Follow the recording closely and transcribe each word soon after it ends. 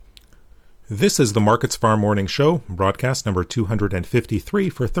This is the Markets Farm Morning Show, broadcast number 253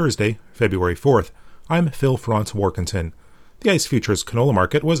 for Thursday, February 4th. I'm Phil Franz-Warkentin. The ICE Futures canola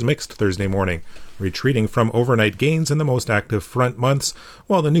market was mixed Thursday morning, retreating from overnight gains in the most active front months,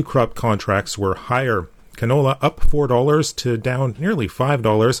 while the new crop contracts were higher. Canola up $4 to down nearly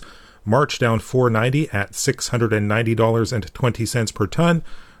 $5. March down $4.90 at $690.20 per ton.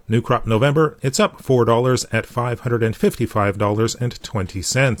 New crop November, it's up $4 at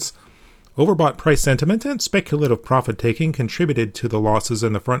 $555.20. Overbought price sentiment and speculative profit-taking contributed to the losses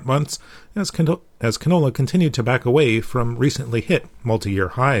in the front months as canola continued to back away from recently hit multi-year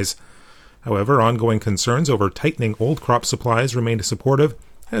highs. However, ongoing concerns over tightening old crop supplies remained supportive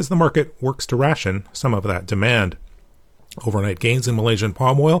as the market works to ration some of that demand. Overnight gains in Malaysian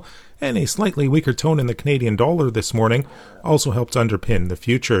palm oil and a slightly weaker tone in the Canadian dollar this morning also helped underpin the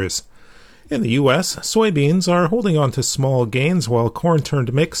futures. In the U.S., soybeans are holding on to small gains while corn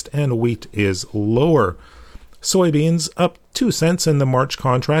turned mixed and wheat is lower. Soybeans up 2 cents in the March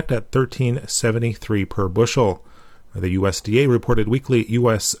contract at $13.73 per bushel. The USDA reported weekly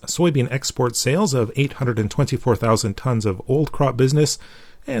U.S. soybean export sales of 824,000 tons of old crop business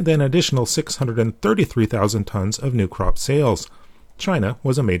and an additional 633,000 tons of new crop sales. China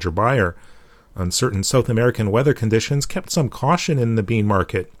was a major buyer. Uncertain South American weather conditions kept some caution in the bean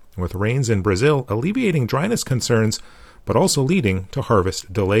market, with rains in Brazil alleviating dryness concerns, but also leading to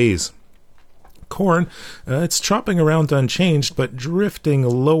harvest delays. Corn, it's chopping around unchanged, but drifting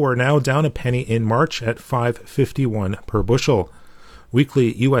lower now, down a penny in March at $5.51 per bushel.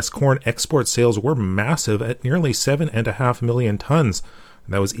 Weekly U.S. corn export sales were massive at nearly 7.5 million tons.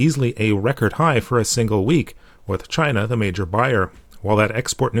 That was easily a record high for a single week, with China the major buyer. While that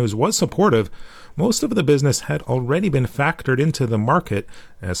export news was supportive, most of the business had already been factored into the market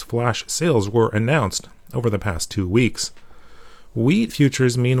as flash sales were announced over the past 2 weeks. Wheat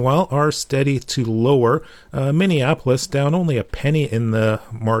futures, meanwhile, are steady to lower. Minneapolis down only a penny in the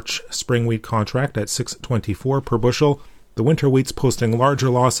March spring wheat contract at $6.24 per bushel. The winter wheat's posting larger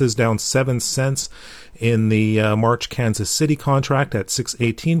losses, down 7 cents in the March Kansas City contract at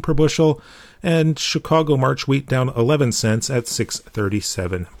 $6.18 per bushel, and Chicago March wheat down 11 cents at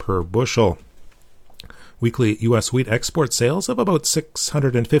 $6.37 per bushel. Weekly U.S. wheat export sales of about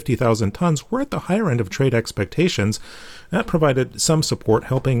 650,000 tons were at the higher end of trade expectations. That provided some support,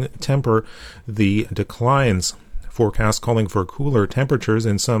 helping temper the declines. Forecasts calling for cooler temperatures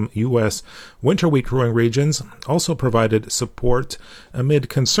in some U.S. winter wheat growing regions also provided support amid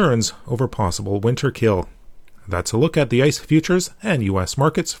concerns over possible winter kill. That's a look at the ICE futures and U.S.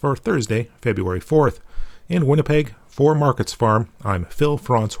 markets for Thursday, February 4th. In Winnipeg, for Markets Farm, I'm Phil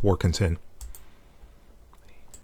Franz-Warkentin.